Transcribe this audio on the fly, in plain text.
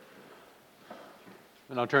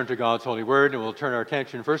And I'll turn to God's holy word, and we'll turn our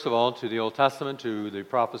attention first of all to the Old Testament, to the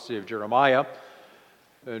prophecy of Jeremiah,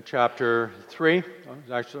 chapter 3,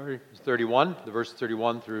 actually 31, the verses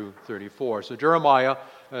 31 through 34. So Jeremiah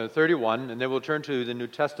 31, and then we'll turn to the New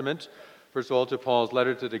Testament, first of all to Paul's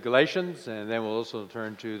letter to the Galatians, and then we'll also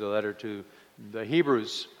turn to the letter to the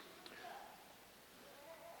Hebrews.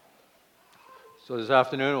 So this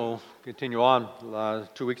afternoon we'll continue on.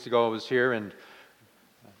 2 weeks ago I was here and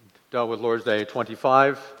dealt with Lord's Day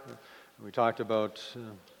 25. We talked about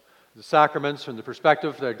the sacraments from the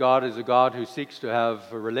perspective that God is a God who seeks to have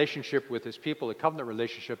a relationship with His people, a covenant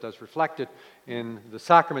relationship that's reflected in the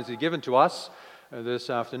sacraments He's given to us. This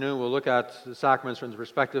afternoon we'll look at the sacraments from the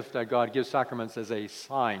perspective that God gives sacraments as a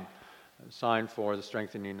sign for the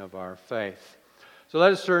strengthening of our faith. So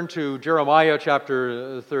let us turn to Jeremiah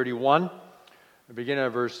chapter 31, begin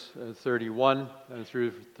at verse 31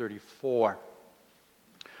 through 34.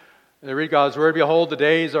 And I read God's word, "Behold, the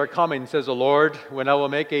days are coming, says the Lord, when I will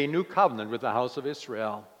make a new covenant with the house of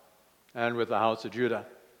Israel and with the house of Judah.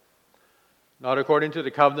 Not according to the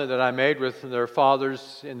covenant that I made with their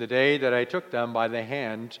fathers in the day that I took them by the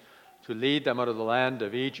hand to lead them out of the land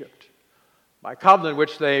of Egypt. My covenant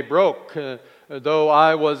which they broke, though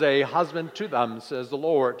I was a husband to them, says the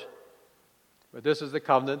Lord. But this is the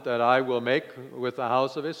covenant that I will make with the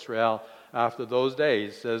house of Israel after those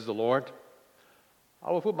days, says the Lord. I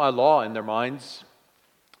will put my law in their minds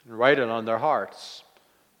and write it on their hearts.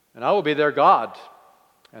 And I will be their God,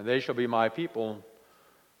 and they shall be my people.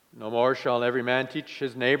 No more shall every man teach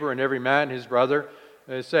his neighbor and every man his brother,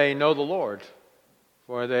 saying, Know the Lord.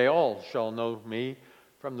 For they all shall know me,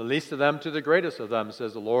 from the least of them to the greatest of them,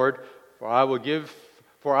 says the Lord. For I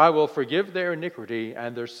will forgive their iniquity,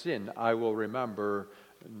 and their sin I will remember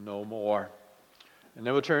no more." And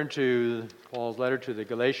then we'll turn to Paul's letter to the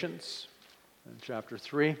Galatians. In chapter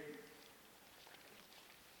 3.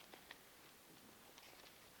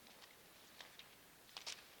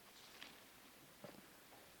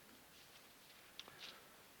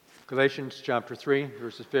 Galatians chapter 3,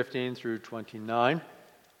 verses 15 through 29.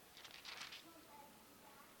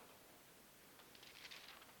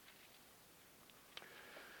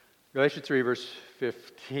 Galatians 3, verse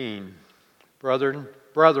 15.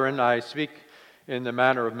 Brethren, I speak in the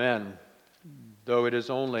manner of men, though it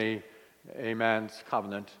is only a man's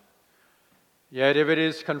covenant. Yet if it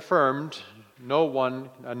is confirmed, no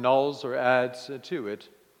one annuls or adds to it.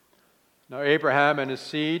 Now Abraham and his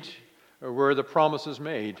seed were the promises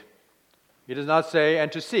made. He does not say,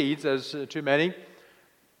 and to seeds as to many,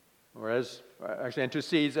 and to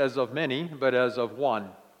seeds as of many, but as of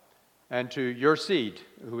one, and to your seed,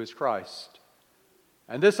 who is Christ.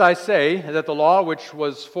 And this I say, that the law, which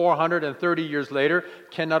was 430 years later,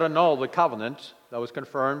 cannot annul the covenant that was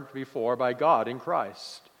confirmed before by God in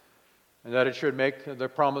Christ, and that it should make the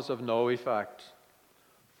promise of no effect.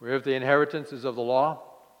 For if the inheritance is of the law,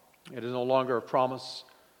 it is no longer a promise,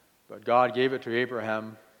 but God gave it to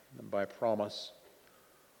Abraham by promise.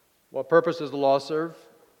 What purpose does the law serve?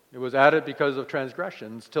 It was added because of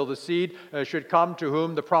transgressions, till the seed should come to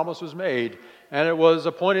whom the promise was made, and it was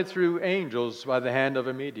appointed through angels by the hand of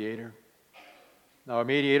a mediator. Now a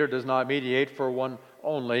mediator does not mediate for one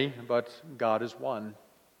only, but God is one.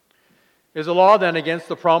 Is the law then against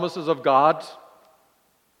the promises of God?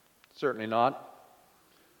 Certainly not.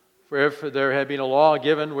 For if there had been a law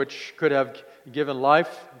given which could have given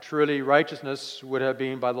life, truly righteousness would have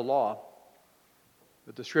been by the law.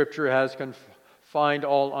 But the Scripture has confined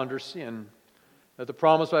all under sin, that the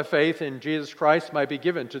promise by faith in Jesus Christ might be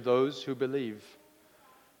given to those who believe.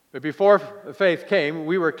 But before faith came,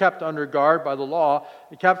 we were kept under guard by the law,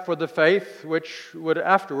 kept for the faith which would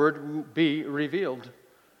afterward be revealed.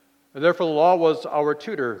 And therefore the law was our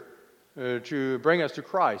tutor to bring us to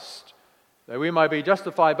Christ, that we might be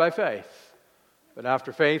justified by faith. But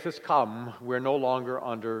after faith has come, we're no longer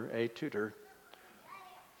under a tutor.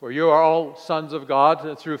 For you are all sons of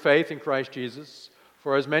God through faith in Christ Jesus.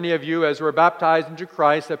 For as many of you as were baptized into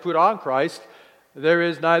Christ have put on Christ. There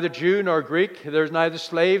is neither Jew nor Greek, there is neither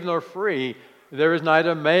slave nor free, there is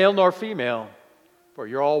neither male nor female, for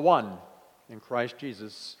you're all one in Christ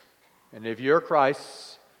Jesus. And if you're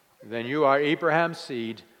Christ's, then you are Abraham's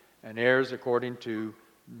seed and heirs according to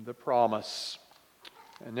the promise.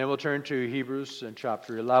 And then we'll turn to Hebrews in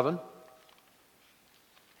chapter 11.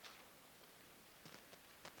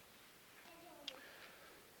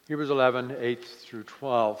 Hebrews 11, 8 through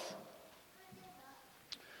 12.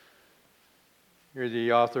 Here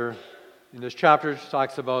the author in this chapter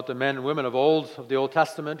talks about the men and women of the Old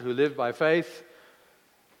Testament who lived by faith.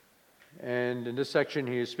 And in this section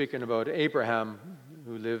he is speaking about Abraham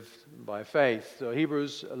who lived by faith. So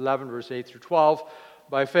Hebrews 11 verse 8 through 12.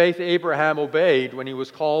 by faith Abraham obeyed when he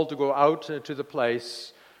was called to go out to the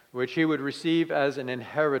place which he would receive as an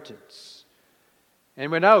inheritance,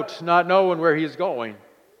 and went out not knowing where he is going.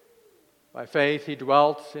 By faith he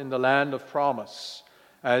dwelt in the land of promise,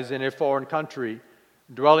 as in a foreign country,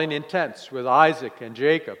 dwelling in tents with Isaac and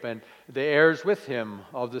Jacob, and the heirs with him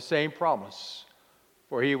of the same promise.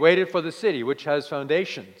 For he waited for the city which has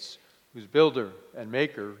foundations, whose builder and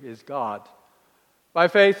maker is God. By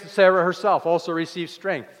faith Sarah herself also received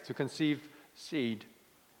strength to conceive seed,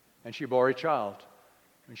 and she bore a child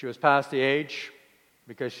when she was past the age,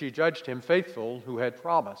 because she judged him faithful who had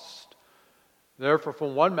promised. Therefore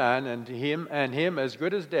from one man, and him as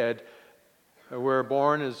good as dead, were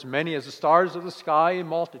born as many as the stars of the sky in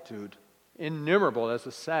multitude, innumerable as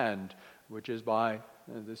the sand which is by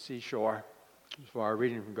the seashore. For our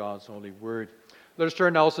reading from God's holy word. Let us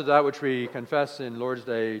turn also to that which we confess in Lord's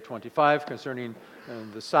Day 25 concerning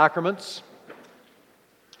the sacraments.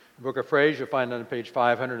 The book of phrase, you'll find it on page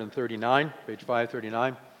 539, page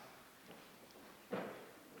 539.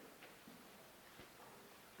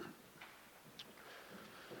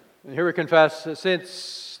 And here we confess,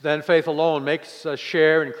 since then faith alone makes us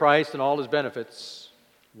share in Christ and all his benefits,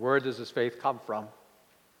 where does this faith come from?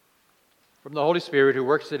 From the Holy Spirit, who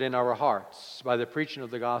works it in our hearts by the preaching of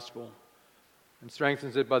the gospel and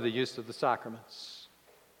strengthens it by the use of the sacraments.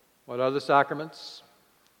 What are the sacraments?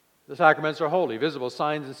 The sacraments are holy, visible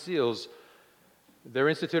signs and seals. They're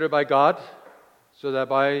instituted by God so that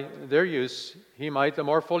by their use he might the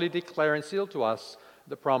more fully declare and seal to us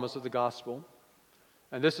the promise of the gospel.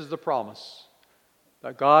 And this is the promise,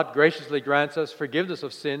 that God graciously grants us forgiveness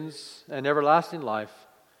of sins and everlasting life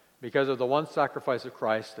because of the one sacrifice of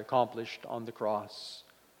Christ accomplished on the cross.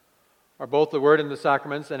 Are both the Word and the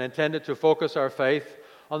sacraments and intended to focus our faith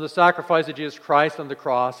on the sacrifice of Jesus Christ on the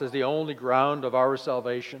cross as the only ground of our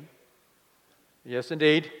salvation? Yes,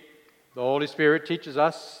 indeed. The Holy Spirit teaches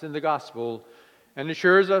us in the gospel and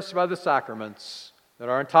assures us by the sacraments that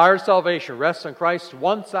our entire salvation rests on Christ's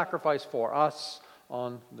one sacrifice for us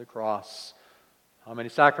on the cross. How many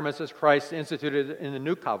sacraments has Christ instituted in the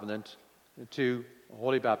new covenant? Two: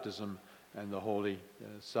 Holy Baptism and the Holy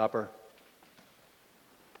Supper.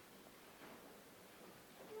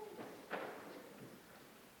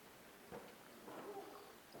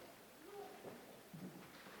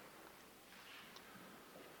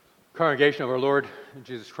 Congregation of our Lord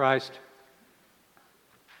Jesus Christ,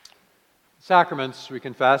 sacraments, we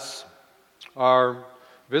confess, are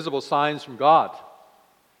visible signs from God.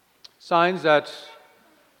 Signs that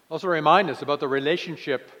also remind us about the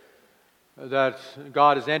relationship that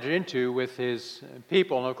God has entered into with his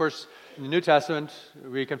people. And of course, in the New Testament,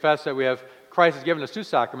 we confess that Christ has given us two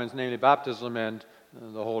sacraments, namely baptism and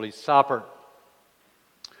the Holy Supper.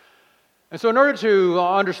 And so in order to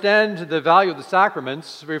understand the value of the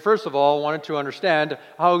sacraments, we first of all wanted to understand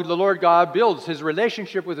how the Lord God builds his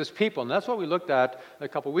relationship with his people. And that's what we looked at a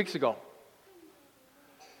couple weeks ago.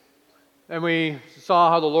 And we saw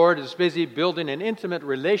how the Lord is busy building an intimate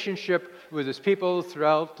relationship with his people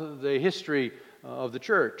throughout the history of the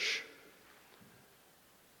church.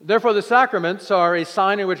 Therefore, the sacraments are a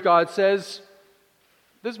sign in which God says,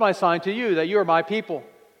 "This is my sign to you, that you are my people.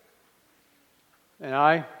 And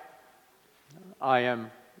I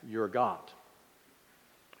am your God."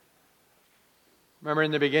 Remember,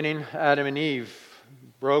 in the beginning, Adam and Eve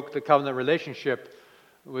broke the covenant relationship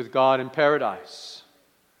with God in paradise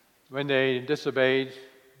when they disobeyed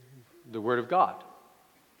the Word of God.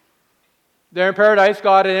 There in paradise,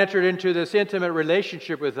 God had entered into this intimate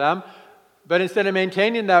relationship with them, but instead of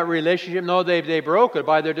maintaining that relationship, no, they broke it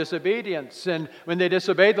by their disobedience. And when they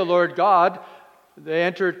disobeyed the Lord God,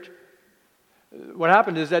 what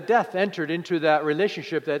happened is that death entered into that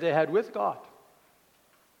relationship that they had with God.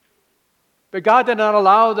 But God did not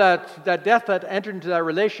allow that death that entered into that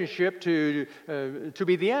relationship to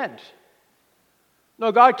be the end.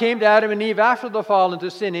 No, God came to Adam and Eve after the fall into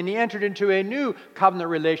sin, and he entered into a new covenant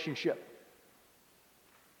relationship.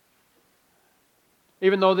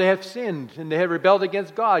 Even though they had sinned and they had rebelled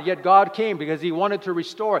against God, yet God came because he wanted to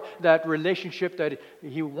restore that relationship that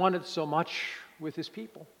he wanted so much with his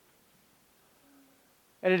people.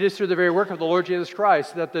 And it is through the very work of the Lord Jesus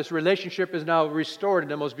Christ that this relationship is now restored in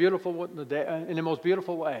the most beautiful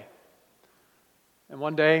way. And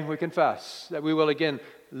one day we confess that we will again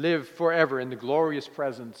live forever in the glorious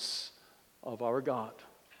presence of our God.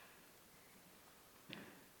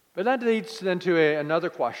 But that leads then to another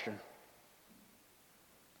question.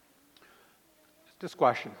 This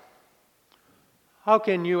question: how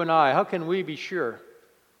can we be sure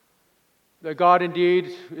that God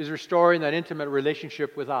indeed is restoring that intimate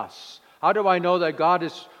relationship with us? How do I know that God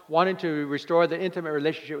is wanting to restore the intimate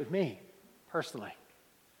relationship with me personally.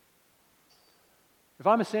 If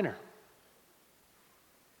I'm a sinner,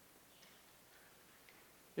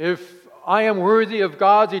 if I am worthy of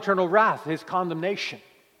God's eternal wrath, His condemnation,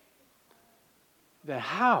 then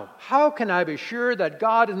how can I be sure that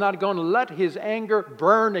God is not going to let His anger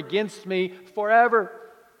burn against me forever?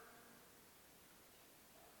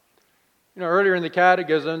 Earlier in the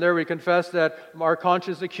Catechism, there we confess that our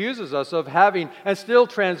conscience accuses us of having and still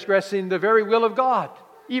transgressing the very will of God,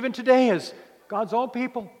 even today as God's own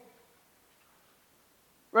people.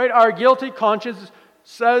 Right? Our guilty conscience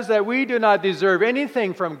says that we do not deserve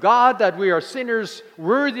anything from God, that we are sinners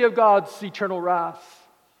worthy of God's eternal wrath.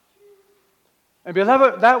 And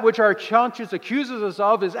beloved, that which our conscience accuses us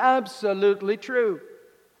of is absolutely true.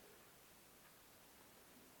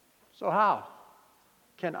 So how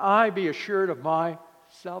can I be assured of my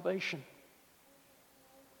salvation?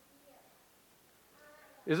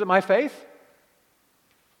 Is it my faith?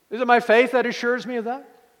 Is it my faith that assures me of that?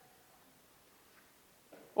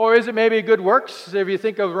 Or is it maybe good works? If you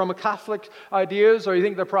think of Roman Catholic ideas, or you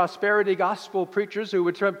think the prosperity gospel preachers who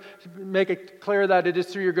would try to make it clear that it is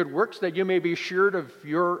through your good works that you may be assured of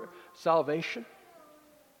your salvation.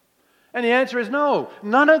 And the answer is no.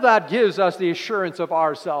 None of that gives us the assurance of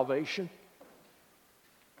our salvation.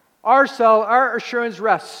 Our assurance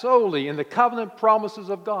rests solely in the covenant promises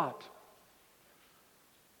of God.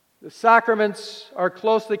 The sacraments are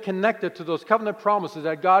closely connected to those covenant promises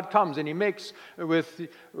that God comes and He makes with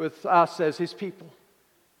us as His people.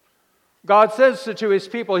 God says to His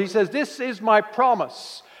people, He says, "This is my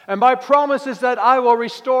promise. And my promise is that I will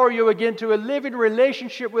restore you again to a living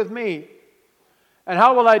relationship with me. And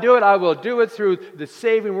how will I do it? I will do it through the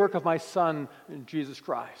saving work of my Son, Jesus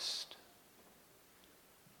Christ."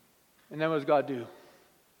 And then what does God do?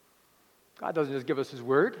 God doesn't just give us His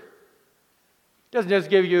word. He doesn't just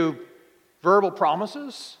give you verbal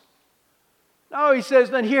promises. No, He says,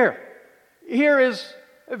 then here is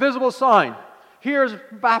a visible sign. Here's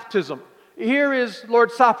baptism. Here is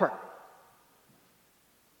Lord's Supper.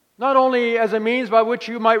 Not only as a means by which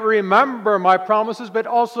you might remember my promises, but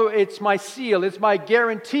also it's my seal, it's my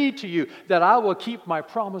guarantee to you that I will keep my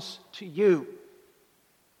promise to you.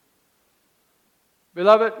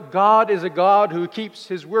 Beloved, God is a God who keeps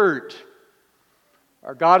His word.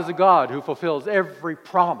 Our God is a God who fulfills every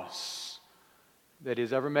promise that He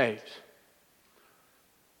has ever made.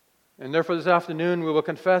 And therefore this afternoon we will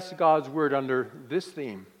confess God's word under this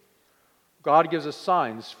theme. God gives us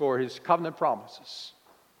signs for His covenant promises.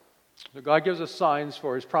 So God gives us signs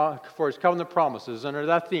for His covenant promises. Under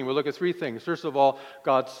that theme we'll look at three things. First of all,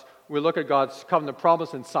 we'll look at God's covenant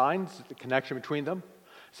promise and signs, the connection between them.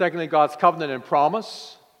 Secondly, God's covenant and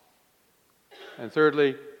promise. And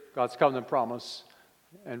thirdly, God's covenant promise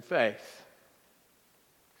and faith.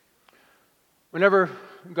 Whenever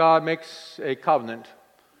God makes a covenant,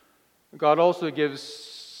 God also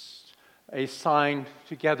gives a sign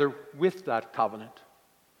together with that covenant.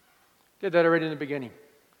 Did that already in the beginning.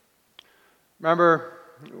 Remember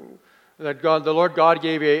that the Lord God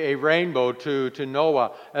gave a rainbow to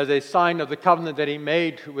Noah as a sign of the covenant that He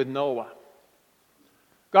made with Noah.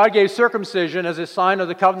 God gave circumcision as a sign of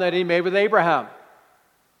the covenant that He made with Abraham.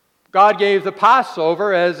 God gave the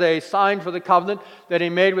Passover as a sign for the covenant that He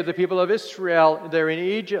made with the people of Israel there in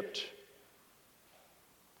Egypt.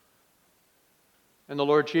 And the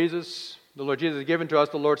Lord Jesus has given to us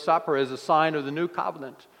the Lord's Supper as a sign of the new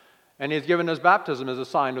covenant. And He has given us baptism as a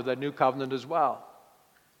sign of that new covenant as well.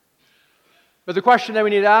 But the question that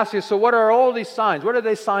we need to ask is, so what are all these signs? What are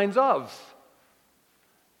they signs of?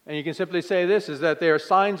 And you can simply say this, is that they are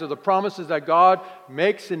signs of the promises that God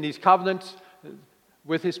makes in these covenants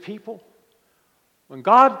with His people. When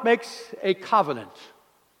God makes a covenant,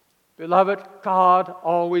 beloved, God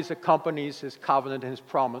always accompanies His covenant and His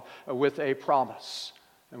promise with a promise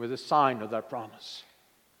and with a sign of that promise.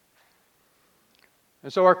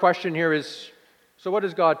 And so our question here is, so what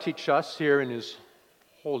does God teach us here in His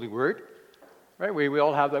holy word? Right? We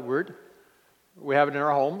all have that word. We have it in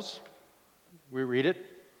our homes. We read it.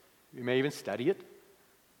 We may even study it.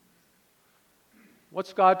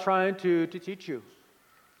 What's God trying to teach you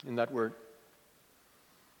in that word?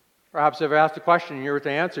 Perhaps if I asked a question and you were to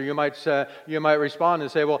answer, you might respond and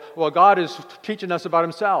say, well, God is teaching us about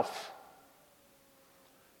Himself.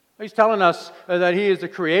 He's telling us that He is the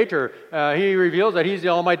Creator. He reveals that He's the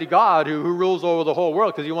Almighty God who rules over the whole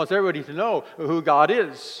world because He wants everybody to know who God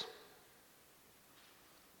is.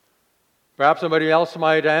 Perhaps somebody else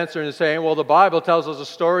might answer and say, well, the Bible tells us a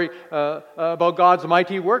story about God's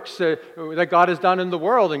mighty works that God has done in the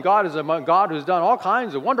world, and God is a God who's done all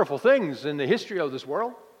kinds of wonderful things in the history of this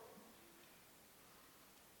world.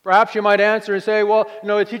 Perhaps you might answer and say, well,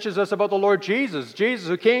 it teaches us about the Lord Jesus. Jesus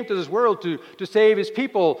who came to this world to save his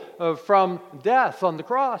people from death on the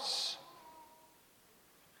cross.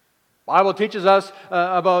 The Bible teaches us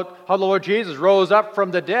about how the Lord Jesus rose up from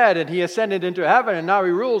the dead and he ascended into heaven and now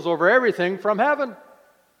he rules over everything from heaven.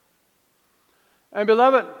 And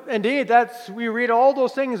beloved, indeed, we read all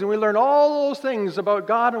those things and we learn all those things about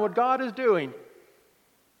God and what God is doing.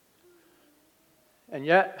 And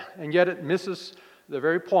yet it misses the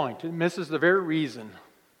very point. It misses the very reason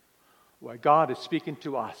why God is speaking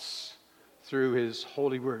to us through his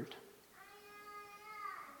holy word.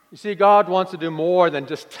 You see, God wants to do more than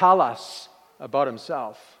just tell us about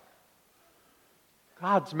himself.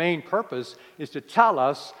 God's main purpose is to tell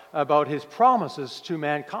us about his promises to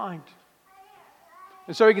mankind.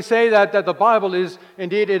 And so we can say that the Bible is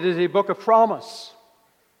a book of promise.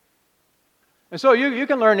 And so you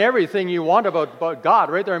can learn everything you want about God,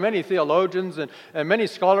 right? There are many theologians and many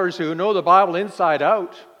scholars who know the Bible inside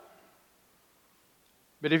out.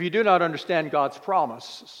 But if you do not understand God's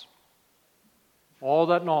promises, all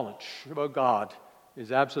that knowledge about God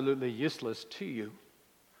is absolutely useless to you.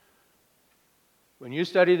 When you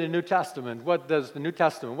study the New Testament, what does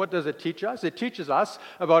it teach us? It teaches us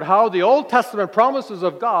about how the Old Testament promises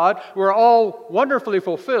of God were all wonderfully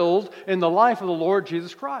fulfilled in the life of the Lord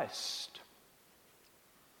Jesus Christ.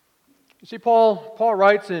 You see, Paul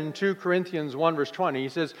writes in 2 Corinthians 1 verse 20, he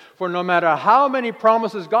says, "For no matter how many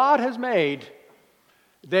promises God has made,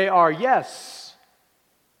 they are yes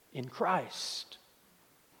in Christ."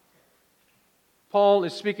 Paul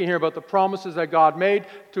is speaking here about the promises that God made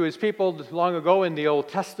to his people long ago in the Old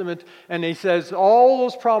Testament. And he says all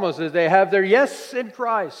those promises, they have their yes in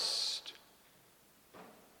Christ.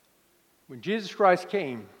 When Jesus Christ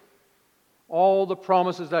came, all the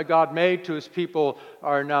promises that God made to his people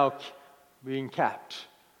are now being kept.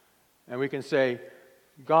 And we can say,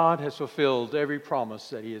 God has fulfilled every promise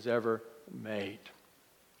that he has ever made.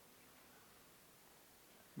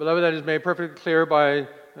 Beloved, that is made perfectly clear by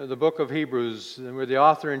the book of Hebrews, where the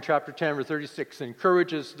author in chapter 10, verse 36,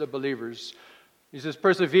 encourages the believers. He says,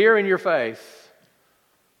 "Persevere in your faith,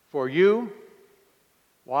 for you,"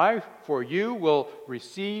 why? "For you will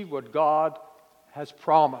receive what God has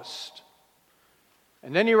promised."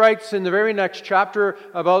 And then he writes in the very next chapter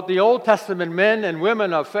about the Old Testament men and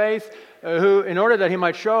women of faith who, in order that he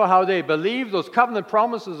might show how they believed those covenant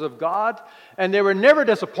promises of God, and they were never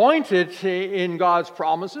disappointed in God's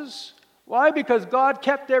promises. Why? Because God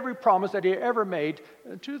kept every promise that he ever made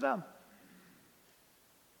to them.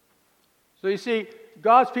 So you see,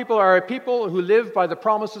 God's people are a people who live by the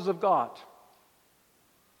promises of God.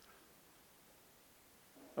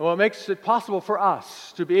 And what makes it possible for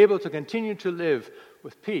us to be able to continue to live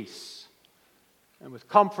with peace and with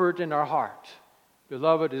comfort in our heart,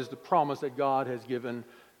 beloved, is the promise that God has given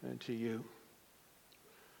to you.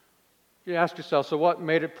 You ask yourself, so what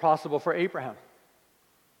made it possible for Abraham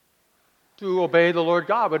to obey the Lord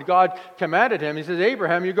God? But God commanded him. He says,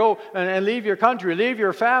 "Abraham, you go and leave your country, leave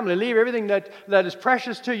your family, leave everything that is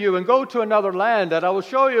precious to you, and go to another land that I will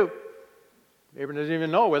show you." Abraham doesn't even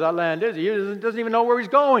know where that land is. He doesn't even know where he's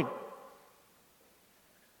going.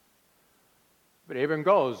 But Abraham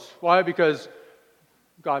goes. Why? Because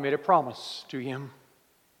God made a promise to him.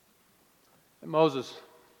 And Moses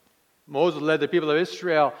led the people of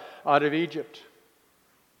Israel out of Egypt.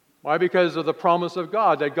 Why? Because of the promise of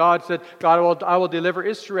God, that God said, I will deliver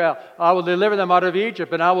Israel. I will deliver them out of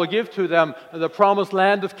Egypt, and I will give to them the promised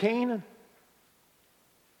land of Canaan.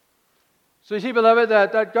 So you see, beloved,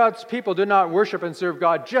 that God's people do not worship and serve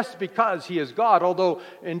God just because he is God, although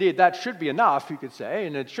indeed that should be enough, you could say,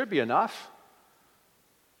 and it should be enough.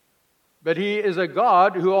 But he is a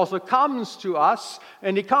God who also comes to us,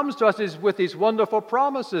 and he comes to us with these wonderful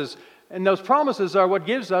promises. And those promises are what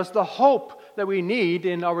gives us the hope that we need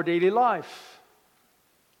in our daily life.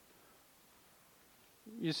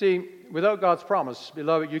 You see, without God's promise,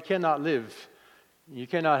 beloved, you cannot live. You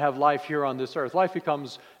cannot have life here on this earth. Life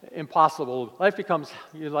becomes impossible. Life becomes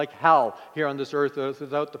like hell here on this earth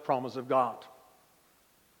without the promise of God.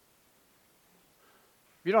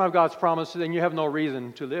 If you don't have God's promise, then you have no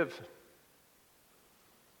reason to live.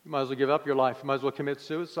 You might as well give up your life. You might as well commit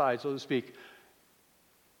suicide, so to speak.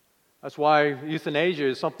 That's why euthanasia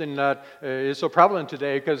is something that is so prevalent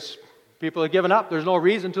today, because people have given up. There's no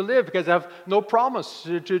reason to live because they have no promise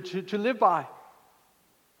to live by.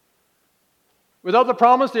 Without the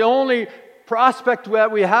promise, the only prospect that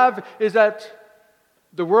we have is that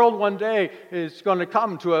the world one day is going to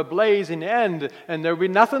come to a blazing end and there will be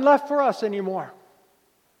nothing left for us anymore.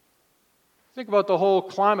 Think about the whole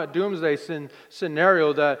climate doomsday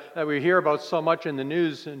scenario that we hear about so much in the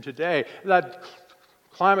news today. That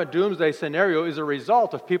climate doomsday scenario is a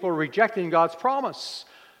result of people rejecting God's promise,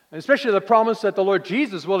 and especially the promise that the Lord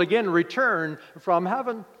Jesus will again return from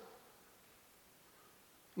heaven.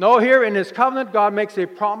 No, here in His covenant, God makes a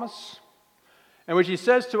promise in which He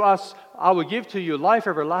says to us, I will give to you life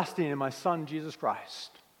everlasting in my Son, Jesus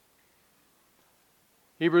Christ.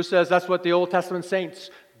 Hebrews says that's what the Old Testament saints,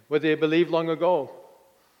 what they believed long ago.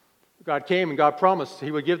 God came and God promised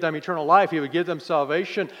He would give them eternal life. He would give them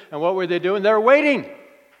salvation. And what were they doing? They were waiting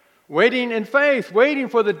in faith, waiting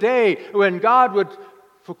for the day when God would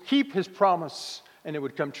keep His promise and it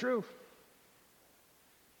would come true.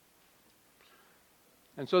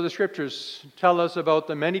 And so the Scriptures tell us about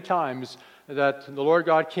the many times that the Lord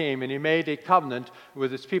God came and He made a covenant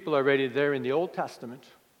with His people already there in the Old Testament.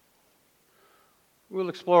 We'll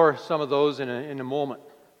explore some of those in a moment.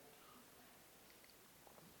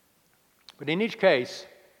 But in each case,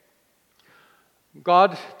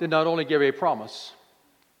 God did not only give a promise.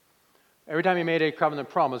 Every time He made a covenant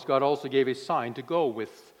promise, God also gave a sign to go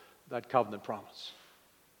with that covenant promise.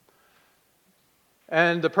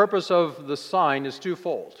 And the purpose of the sign is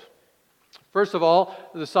twofold. First of all,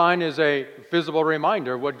 the sign is a visible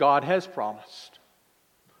reminder of what God has promised.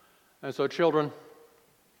 And so children,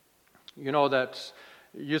 you know that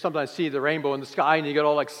you sometimes see the rainbow in the sky and you get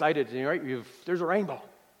all excited. And right? There's a rainbow.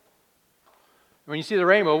 When you see the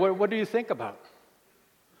rainbow, what do you think about?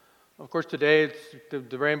 Of course, today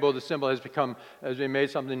the rainbow, the symbol, has been made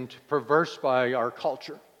something perverse by our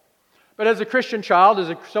culture. But as a Christian child,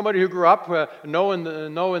 as somebody who grew up knowing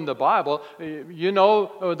the Bible, you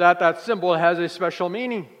know that symbol has a special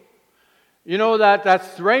meaning. You know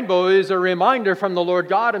that rainbow is a reminder from the Lord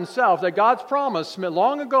God Himself that God's promise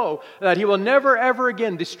long ago that He will never ever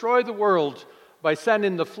again destroy the world by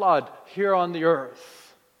sending the flood here on the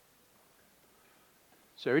earth.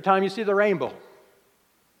 So every time you see the rainbow,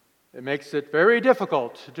 it makes it very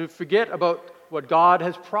difficult to forget about what God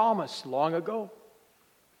has promised long ago.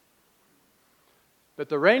 But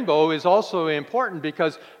the rainbow is also important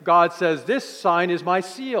because God says, this sign is my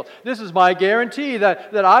seal. This is my guarantee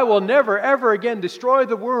that I will never, ever again destroy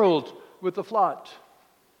the world with the flood.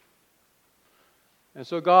 And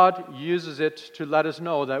so God uses it to let us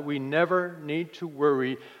know that we never need to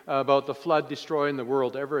worry about the flood destroying the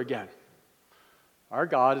world ever again. Our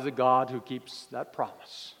God is a God who keeps that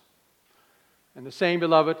promise. And the same,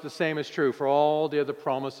 beloved, the same is true for all the other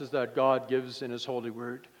promises that God gives in His holy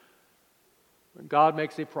word. When God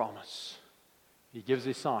makes a promise, He gives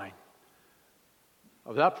a sign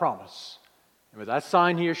of that promise. And with that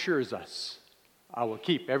sign, He assures us, I will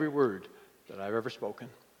keep every word that I've ever spoken.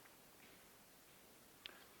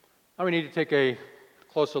 Now we need to take a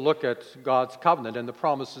closer look at God's covenant and the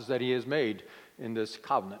promises that He has made in this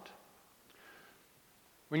covenant.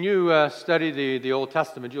 When you study the Old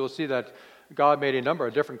Testament, you'll see that God made a number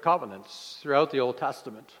of different covenants throughout the Old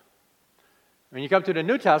Testament. When you come to the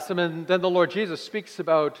New Testament, then the Lord Jesus speaks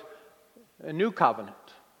about a new covenant.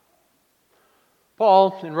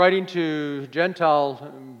 Paul, in writing to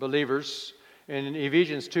Gentile believers in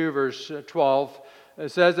Ephesians 2, verse 12,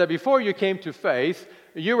 says that before you came to faith,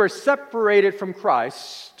 you were separated from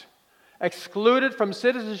Christ, excluded from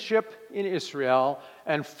citizenship in Israel,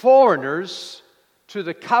 and foreigners to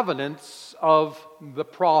the covenants of the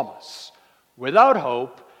promise, without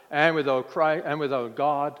hope and without Christ and without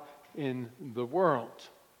God in the world.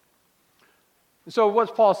 So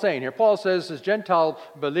what's Paul saying here? Paul says, as Gentile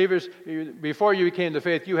believers, before you came to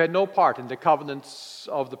faith, you had no part in the covenants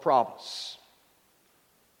of the promise.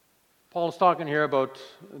 Paul's talking here about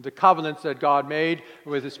the covenants that God made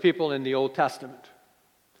with His people in the Old Testament.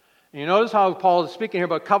 And you notice how Paul is speaking here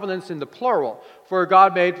about covenants in the plural, for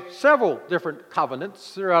God made several different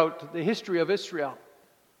covenants throughout the history of Israel.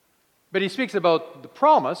 But he speaks about the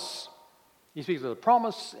promise. He speaks of the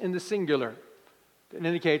promise in the singular. It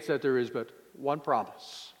indicates that there is but one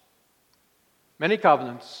promise. Many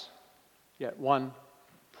covenants, yet one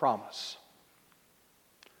promise.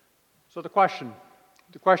 So the question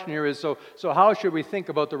here is, so how should we think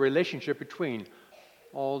about the relationship between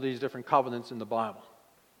all these different covenants in the Bible?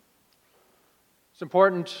 It's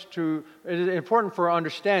important for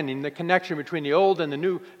understanding the connection between the Old and the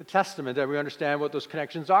New Testament, that we understand what those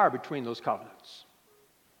connections are between those covenants.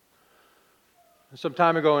 Some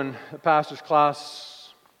time ago in a pastor's class,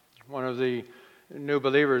 one of the new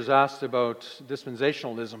believers asked about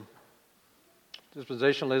dispensationalism.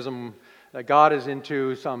 Dispensationalism, that God is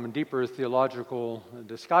into some deeper theological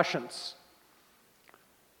discussions.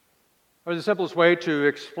 Or the simplest way to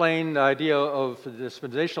explain the idea of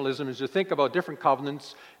dispensationalism is to think about different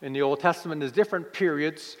covenants in the Old Testament as different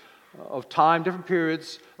periods of time, different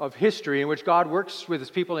periods of history in which God works with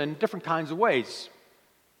His people in different kinds of ways.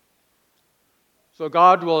 So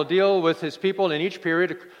God will deal with his people in each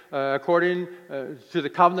period according to the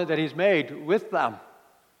covenant that he's made with them.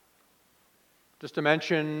 Just to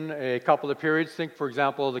mention a couple of periods, think, for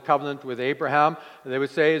example, the covenant with Abraham, they would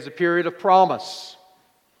say is a period of promise.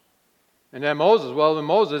 And then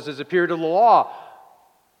Moses is a period of the law.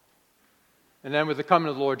 And then with the coming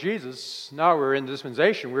of the Lord Jesus, now we're in the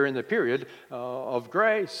dispensation, we're in the period of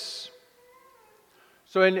grace.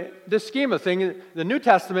 So in this scheme of things, the New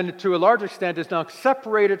Testament, to a large extent, is now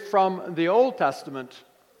separated from the Old Testament,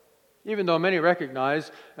 even though many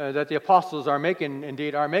recognize that the apostles are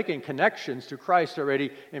making connections to Christ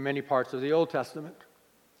already in many parts of the Old Testament.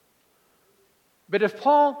 But if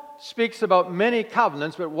Paul speaks about many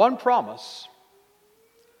covenants but one promise,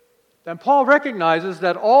 then Paul recognizes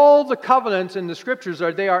that all the covenants in the Scriptures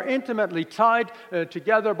they are intimately tied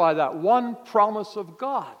together by that one promise of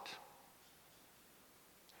God.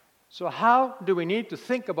 So how do we need to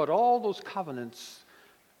think about all those covenants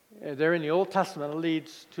there in the Old Testament that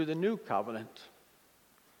leads to the New Covenant?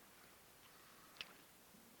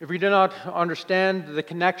 If we do not understand the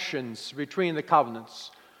connections between the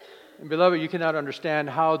covenants, and beloved, you cannot understand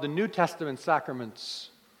how the New Testament sacraments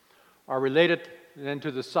are related then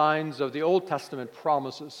to the signs of the Old Testament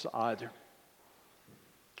promises either.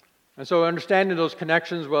 And so understanding those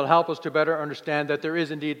connections will help us to better understand that there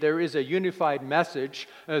is a unified message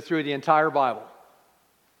through the entire Bible.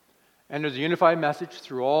 And there's a unified message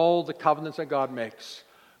through all the covenants that God makes.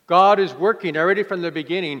 God is working already from the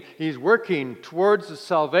beginning. He's working towards the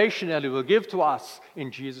salvation that He will give to us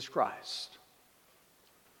in Jesus Christ.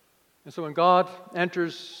 And so when God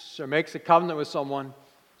enters or makes a covenant with someone,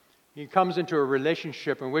 He comes into a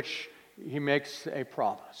relationship in which He makes a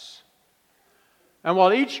promise. And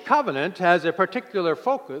while each covenant has a particular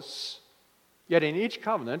focus, yet in each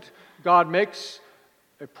covenant, God makes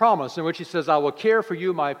a promise in which He says, I will care for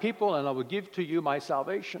you, my people, and I will give to you my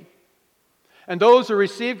salvation. And those who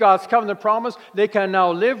receive God's covenant promise, they can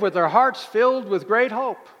now live with their hearts filled with great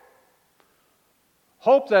hope.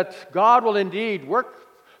 Hope that God will indeed work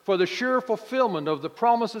for the sure fulfillment of the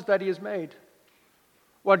promises that He has made.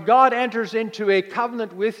 When God enters into a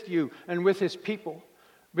covenant with you and with His people,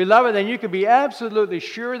 beloved, then you can be absolutely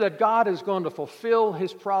sure that God is going to fulfill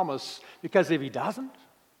His promise. Because if He doesn't,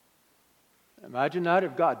 imagine that,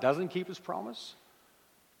 if God doesn't keep His promise,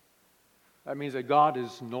 that means that God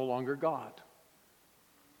is no longer God.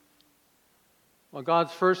 Well,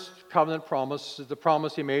 God's first covenant promise is the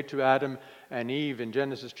promise He made to Adam and Eve in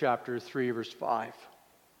Genesis chapter 3, verse 5.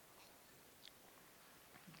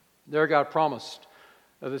 There God promised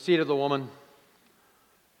that the seed of the woman,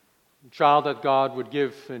 the child that God would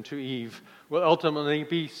give unto Eve, will ultimately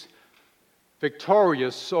be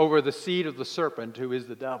victorious over the seed of the serpent, who is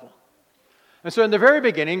the devil. And so in the very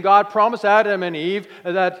beginning, God promised Adam and Eve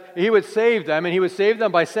that He would save them, and He would save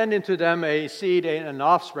them by sending to them a seed, an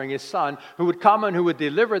offspring, His Son, who would come and who would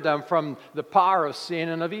deliver them from the power of sin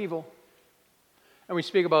and of evil. And we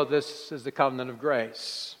speak about this as the covenant of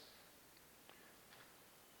grace.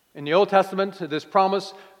 In the Old Testament, this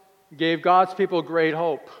promise gave God's people great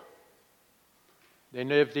hope. They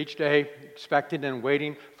lived each day expecting and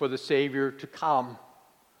waiting for the Savior to come.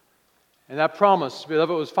 And that promise,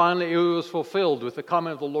 beloved, was fulfilled with the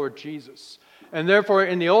coming of the Lord Jesus. And therefore,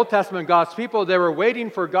 in the Old Testament, God's people, they were waiting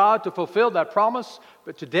for God to fulfill that promise.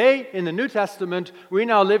 But today, in the New Testament, we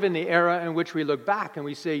now live in the era in which we look back and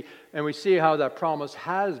we see how that promise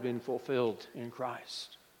has been fulfilled in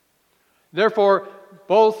Christ. Therefore,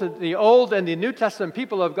 both the Old and the New Testament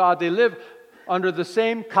people of God, they live under the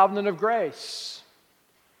same covenant of grace.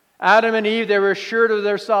 Adam and Eve, they were assured of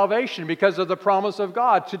their salvation because of the promise of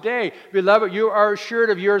God. Today, beloved, you are assured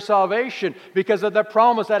of your salvation because of the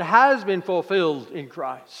promise that has been fulfilled in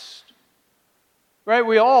Christ. Right?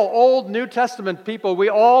 We all, Old, New Testament people, we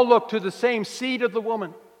all look to the same seed of the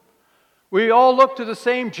woman. We all look to the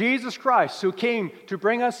same Jesus Christ who came to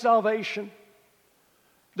bring us salvation.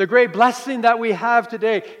 The great blessing that we have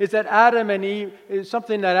today is that Adam and Eve is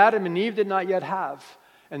something that Adam and Eve did not yet have.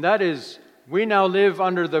 And that is, we now live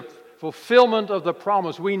under the fulfillment of the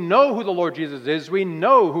promise. We know who the Lord Jesus is. We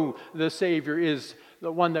know who the Savior is,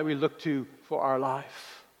 the one that we look to for our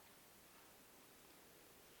life.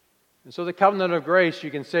 And so the covenant of grace,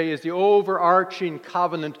 you can say, is the overarching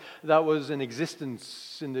covenant that was in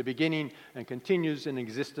existence in the beginning and continues in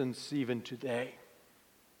existence even today.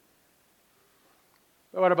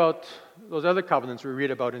 But what about those other covenants we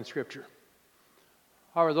read about in Scripture?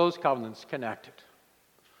 How are those covenants connected?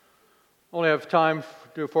 Only have time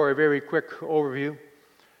for a very quick overview.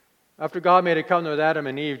 After God made a covenant with Adam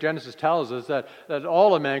and Eve, Genesis tells us that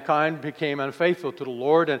all of mankind became unfaithful to the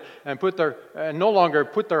Lord and no longer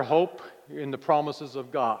put their hope in the promises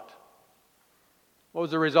of God. What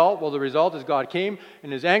was the result? Well, the result is God came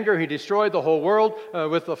in His anger. He destroyed the whole world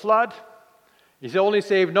with the flood. He's only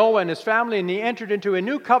saved Noah and his family, and He entered into a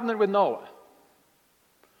new covenant with Noah.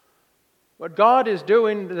 What God is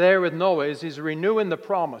doing there with Noah is He's renewing the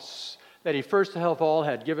promise that He first of all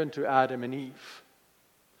had given to Adam and Eve.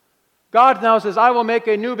 God now says, I will make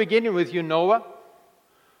a new beginning with you, Noah,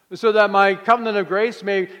 so that my covenant of grace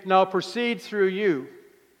may now proceed through you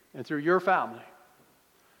and through your family.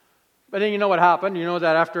 But then you know what happened. You know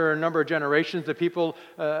that after a number of generations, the people,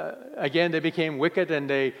 again, they became wicked and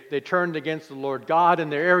they turned against the Lord God.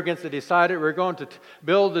 And their arrogance, they decided we're going to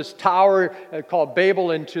build this tower called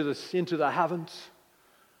Babel into the heavens.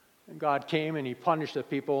 And God came and He punished the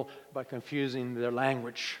people by confusing their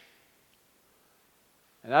language.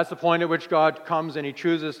 And that's the point at which God comes and He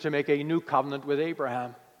chooses to make a new covenant with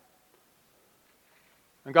Abraham.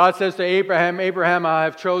 And God says to Abraham, Abraham, I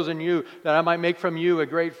have chosen you that I might make from you a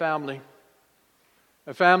great family.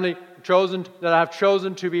 A family that I have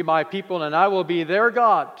chosen to be my people, and I will be their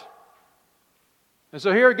God. And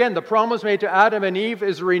so here again, the promise made to Adam and Eve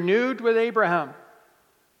is renewed with Abraham.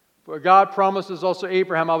 For God promises also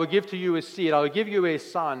Abraham, I will give to you a seed, I will give you a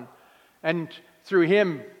son, and through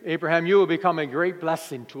him, Abraham, you will become a great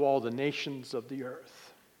blessing to all the nations of the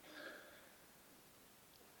earth.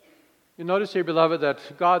 You notice here, beloved, that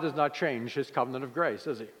God does not change His covenant of grace,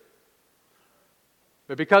 does He?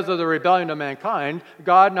 But because of the rebellion of mankind,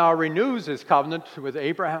 God now renews His covenant with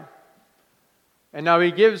Abraham. And now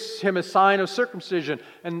He gives him a sign of circumcision,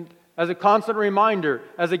 and as a constant reminder,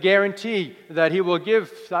 as a guarantee that He will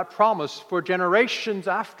give that promise for generations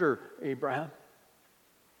after Abraham.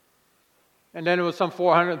 And then it was some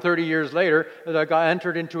 430 years later that God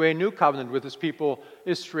entered into a new covenant with His people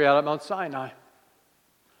Israel at Mount Sinai.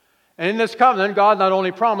 And in this covenant, God not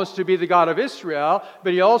only promised to be the God of Israel,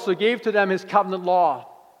 but He also gave to them His covenant law.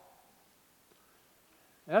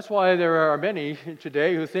 And that's why there are many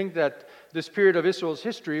today who think that this period of Israel's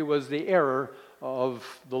history was the error of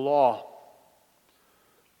the law.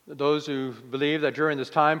 Those who believe that during this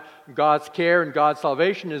time, God's care and God's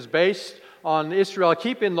salvation is based on Israel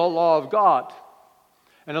keeping the law of God.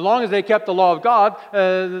 And as long as they kept the law of God,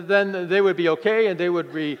 then they would be okay and they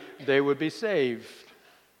would be saved.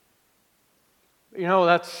 You know,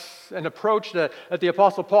 that's an approach that the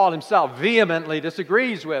Apostle Paul himself vehemently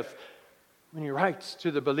disagrees with when he writes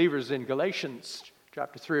to the believers in Galatians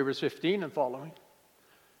chapter 3, verse 15 and following.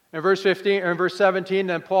 In verse 17,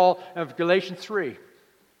 then Paul of Galatians 3,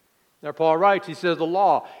 there Paul writes, he says, the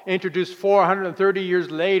law introduced 430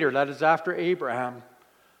 years later, that is after Abraham,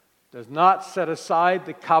 does not set aside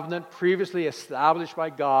the covenant previously established by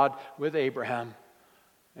God with Abraham,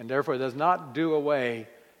 and therefore does not do away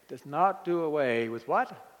with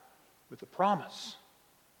what? With the promise.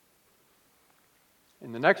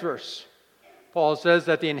 In the next verse, Paul says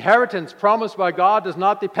that the inheritance promised by God does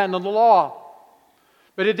not depend on the law,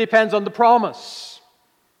 but it depends on the promise.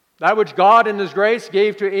 That which God in His grace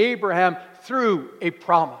gave to Abraham through a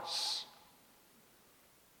promise.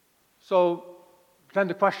 So then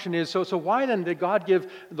the question is, so why then did God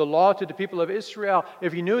give the law to the people of Israel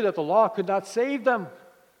if He knew that the law could not save them?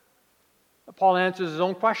 Paul answers his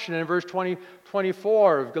own question in verse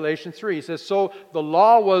 24 of Galatians 3. He says, so the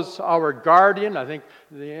law was our guardian. I think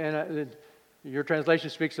your translation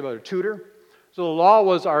speaks about a tutor. So the law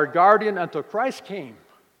was our guardian until Christ came,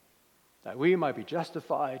 that we might be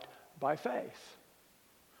justified by faith.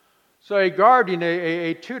 So a guardian,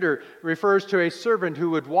 a tutor, refers to a servant who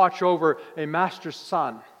would watch over a master's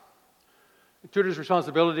son. The tutor's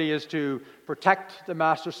responsibility is to protect the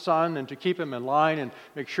master's son and to keep him in line and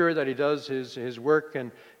make sure that he does his work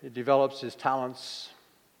and develops his talents.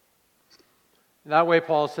 In that way,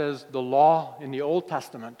 Paul says the law in the Old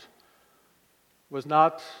Testament was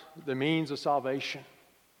not the means of salvation.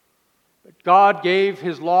 But God gave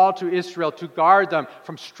His law to Israel to guard them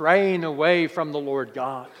from straying away from the Lord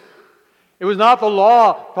God. It was not the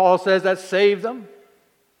law, Paul says, that saved them.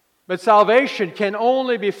 But salvation can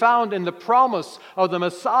only be found in the promise of the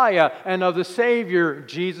Messiah and of the Savior,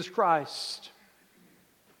 Jesus Christ.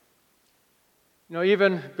 You know,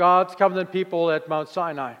 even God's covenant people at Mount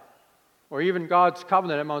Sinai, or even God's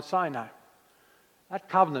covenant at Mount Sinai, that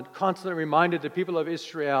covenant constantly reminded the people of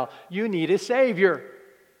Israel, you need a Savior.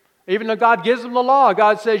 Even though God gives them the law,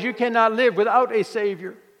 God says you cannot live without a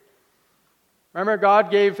Savior. Remember, God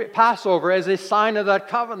gave Passover as a sign of that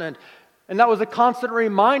covenant. And that was a constant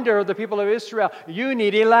reminder of the people of Israel. You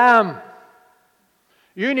need a lamb.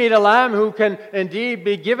 You need a lamb who can indeed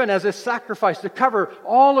be given as a sacrifice to cover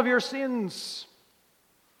all of your sins.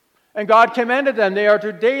 And God commanded them, they are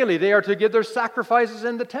to give their sacrifices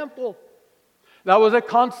in the temple. That was a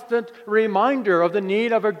constant reminder of the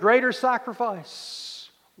need of a greater sacrifice,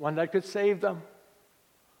 one that could save them.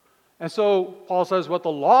 And so Paul says what the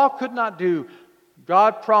law could not do,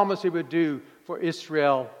 God promised He would do for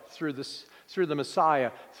Israel through the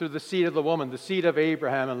Messiah, through the seed of the woman, the seed of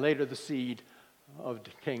Abraham, and later the seed of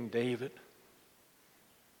King David.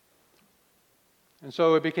 And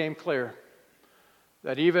so it became clear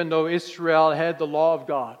that even though Israel had the law of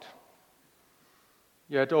God,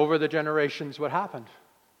 yet over the generations, what happened?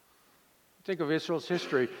 Think of Israel's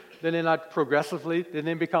history. Did they not progressively, did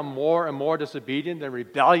they become more and more disobedient and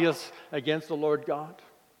rebellious against the Lord God?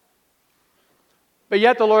 But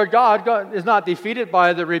yet the Lord God is not defeated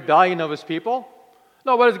by the rebellion of His people.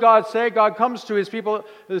 No, what does God say? God comes to His people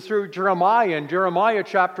through Jeremiah, in Jeremiah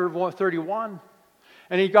chapter 31.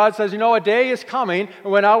 And God says, a day is coming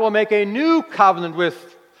when I will make a new covenant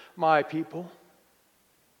with my people.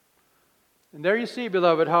 And there you see,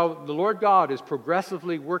 beloved, how the Lord God is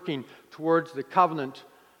progressively working towards the covenant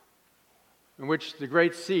in which the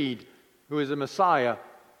great seed, who is the Messiah,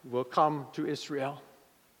 will come to Israel.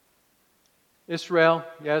 Israel,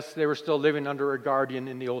 yes, they were still living under a guardian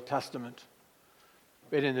in the Old Testament.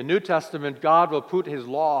 But in the New Testament, God will put His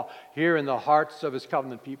law here in the hearts of His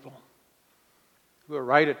covenant people, who will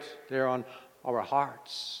write it there on our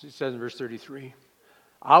hearts. It says in verse 33,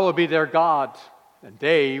 I will be their God, and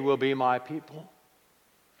they will be my people.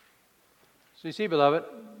 So you see, beloved,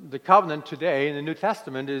 the covenant today in the New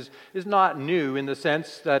Testament is not new in the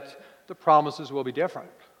sense that the promises will be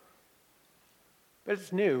different. But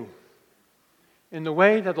it's new in the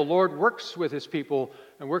way that the Lord works with His people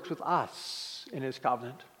and works with us in His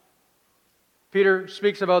covenant. Peter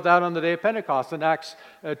speaks about that on the day of Pentecost in Acts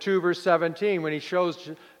 2 verse 17 when he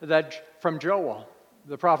shows that from Joel,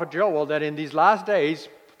 the prophet Joel, that in these last days,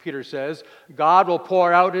 Peter says, God will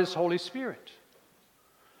pour out His Holy Spirit.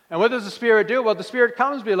 And what does the Spirit do? Well, the Spirit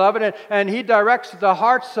comes, beloved, and He directs the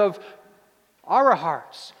hearts of our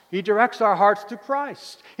hearts. He directs our hearts to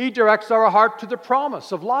Christ. He directs our heart to the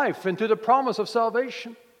promise of life and to the promise of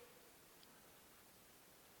salvation.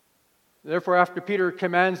 Therefore, after Peter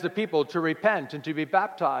commands the people to repent and to be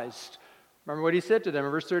baptized, remember what he said to them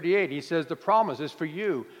in verse 38. He says, the promise is for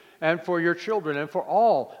you and for your children and for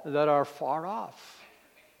all that are far off.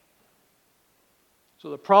 So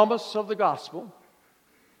the promise of the gospel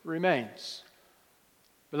remains.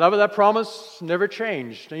 Beloved, that promise never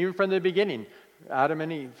changed, even from the beginning, Adam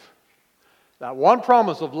and Eve. That one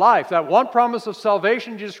promise of life, that one promise of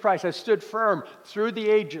salvation in Jesus Christ has stood firm through the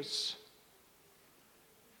ages.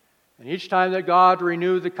 And each time that God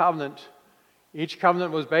renewed the covenant, each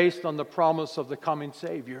covenant was based on the promise of the coming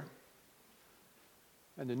Savior.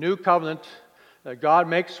 And the new covenant that God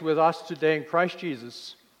makes with us today in Christ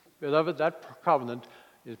Jesus, beloved, that covenant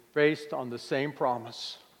is based on the same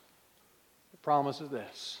promise. The promise is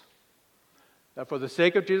this, that for the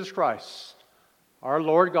sake of Jesus Christ, our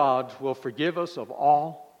Lord God will forgive us of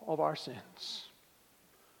all of our sins.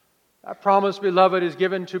 That promise, beloved, is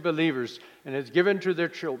given to believers and is given to their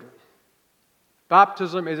children.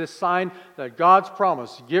 Baptism is a sign that God's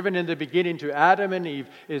promise, given in the beginning to Adam and Eve,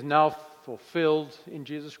 is now fulfilled in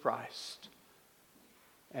Jesus Christ.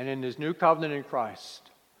 And in His new covenant in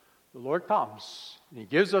Christ, the Lord comes and He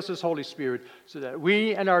gives us His Holy Spirit so that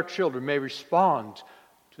we and our children may respond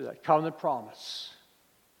to that covenant promise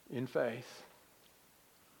in faith.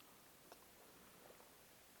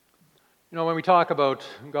 When we talk about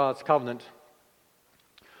God's covenant,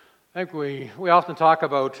 I think we often talk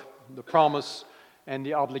about the promise and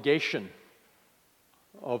the obligation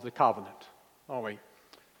of the covenant, don't we?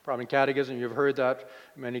 Probably in Catechism, you've heard that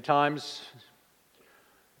many times.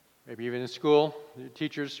 Maybe even in school,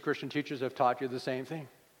 teachers, Christian teachers have taught you the same thing.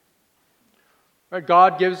 Right?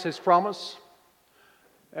 God gives His promise,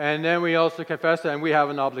 and then we also confess that we have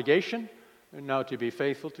an obligation now to be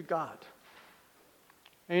faithful to God.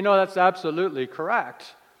 And that's absolutely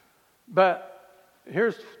correct. But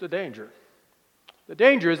here's the danger. The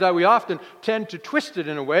danger is that we often tend to twist it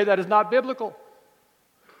in a way that is not biblical.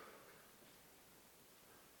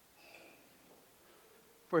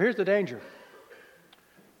 For here's the danger.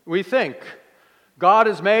 We think God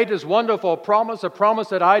has made His wonderful promise, a promise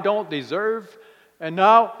that I don't deserve, and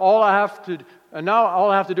now all I have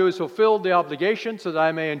to do is fulfill the obligation so that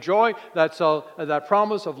I may enjoy that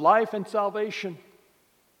promise of life and salvation.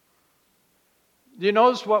 Do you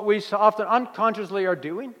notice what we often unconsciously are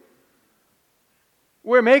doing?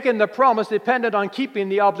 We're making the promise dependent on keeping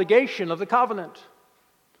the obligation of the covenant,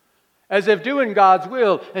 as if doing God's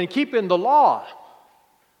will and keeping the law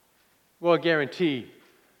will guarantee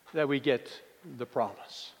that we get the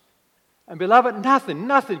promise. And beloved,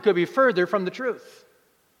 nothing could be further from the truth.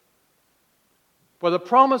 For the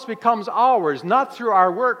promise becomes ours, not through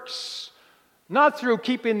our works, not through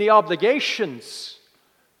keeping the obligations,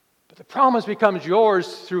 but the promise becomes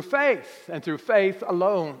yours through faith, and through faith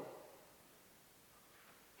alone.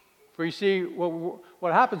 For you see,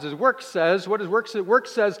 what happens is work says, what does work say? Work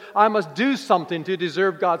says, I must do something to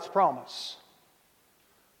deserve God's promise.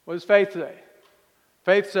 What does faith say?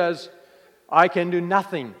 Faith says, I can do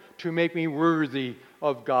nothing to make me worthy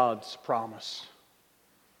of God's promise,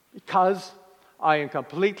 because I am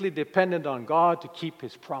completely dependent on God to keep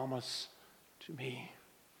His promise to me.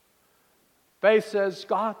 Faith says,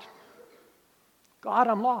 God,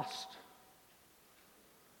 I'm lost.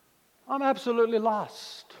 I'm absolutely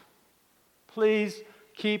lost. Please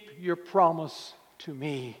keep your promise to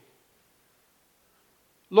me.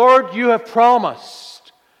 Lord, you have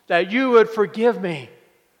promised that you would forgive me.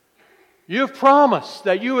 You've promised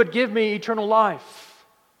that you would give me eternal life.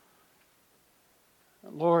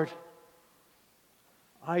 Lord,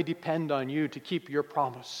 I depend on you to keep your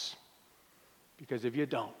promise, because if you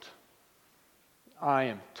don't, I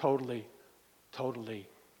am totally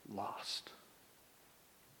lost.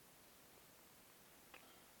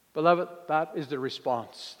 Beloved, that is the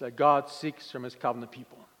response that God seeks from His covenant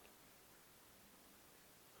people.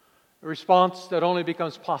 A response that only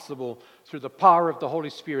becomes possible through the power of the Holy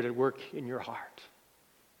Spirit at work in your heart.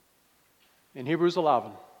 In Hebrews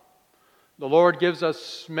 11, the Lord gives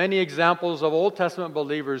us many examples of Old Testament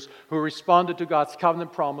believers who responded to God's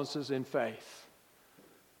covenant promises in faith.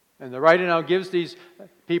 And the writer now gives these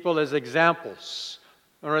people as examples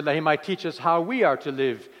in order that He might teach us how we are to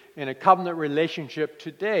live in a covenant relationship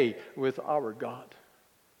today with our God.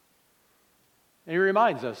 And He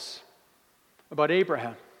reminds us about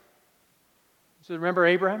Abraham. So remember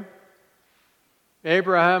Abraham?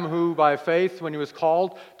 Abraham, who by faith, when he was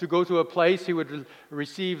called to go to a place he would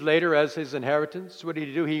receive later as his inheritance, what did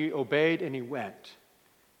he do? He obeyed and he went,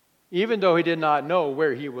 even though he did not know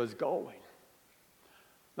where he was going.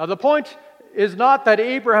 Now the point is not that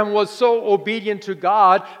Abraham was so obedient to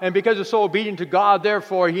God, and because he was so obedient to God,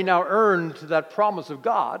 therefore he now earned that promise of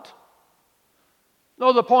God.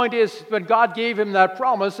 No, the point is, when God gave him that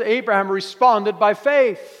promise, Abraham responded by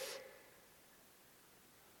faith.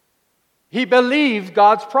 He believed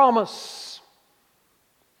God's promise.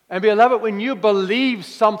 And beloved, when you believe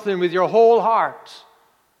something with your whole heart,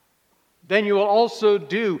 then you will also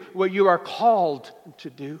do what you are called to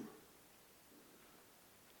do.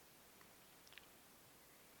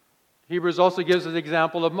 Hebrews also gives us the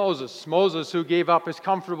example of Moses. Moses, who gave up his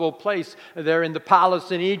comfortable place there in the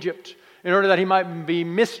palace in Egypt in order that he might be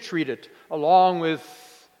mistreated along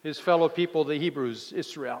with his fellow people, the Hebrews,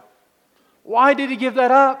 Israel. Why did he give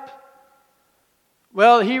that up?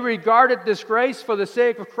 Well, he regarded disgrace for the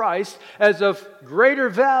sake of Christ as of greater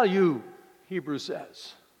value, Hebrews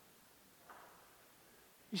says.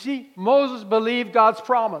 You see, Moses believed God's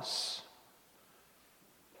promise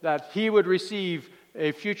that he would receive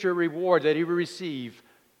a future reward, that he would receive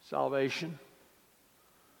salvation.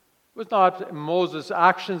 It was not Moses'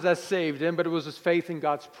 actions that saved him, but it was his faith in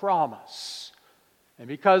God's promise. And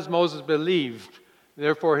because Moses believed,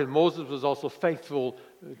 therefore Moses was also faithful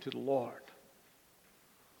to the Lord.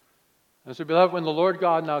 And so, beloved, when the Lord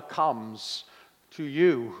God now comes to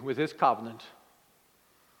you with His covenant,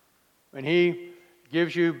 when He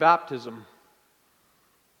gives you baptism,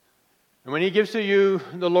 and when He gives to you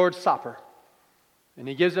the Lord's Supper, and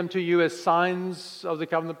He gives them to you as signs of the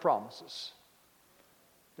covenant promises,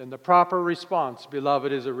 then the proper response,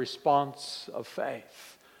 beloved, is a response of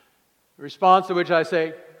faith. A response to which I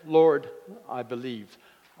say, Lord, I believe.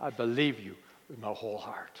 I believe you with my whole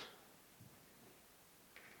heart.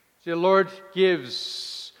 See, the Lord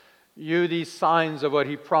gives you these signs of what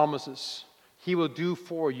He promises He will do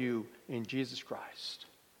for you in Jesus Christ.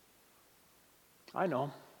 I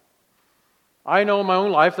know in my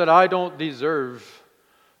own life that I don't deserve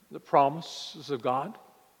the promises of God.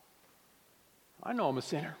 I know I'm a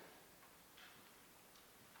sinner.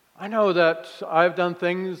 I know that I've done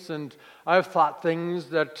things and I've thought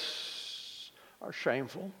things that are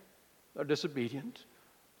shameful, that are disobedient,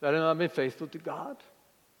 that have not been faithful to God.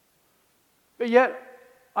 But yet,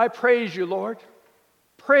 I praise you, Lord.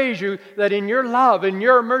 Praise you that in your love, in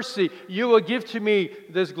your mercy, you will give to me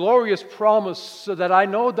this glorious promise so that I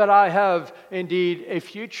know that I have indeed a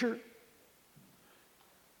future.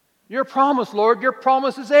 Your promise, Lord, your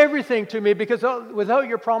promise is everything to me, because without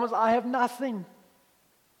your promise, I have nothing.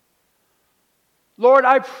 Lord,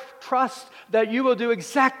 I trust that you will do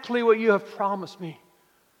exactly what you have promised me,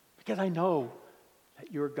 because I know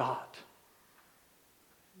that you're God.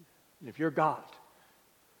 And if you're God,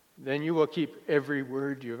 then you will keep every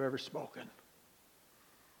word you've ever spoken.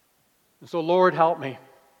 And so, Lord, help me.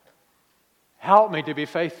 Help me to be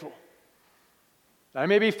faithful. I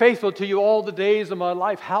may be faithful to you all the days of my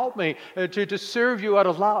life. Help me to serve you out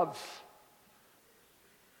of love.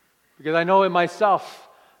 Because I know in myself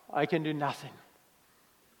I can do nothing.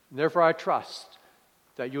 And therefore I trust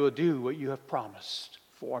that you will do what you have promised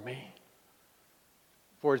for me.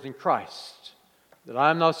 For it is in Christ that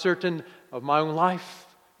I am now certain of my own life.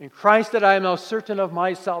 In Christ that I am now certain of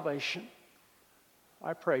my salvation.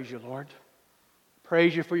 I praise you, Lord.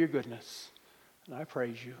 Praise you for your goodness. And I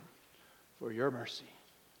praise you for your mercy.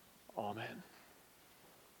 Amen.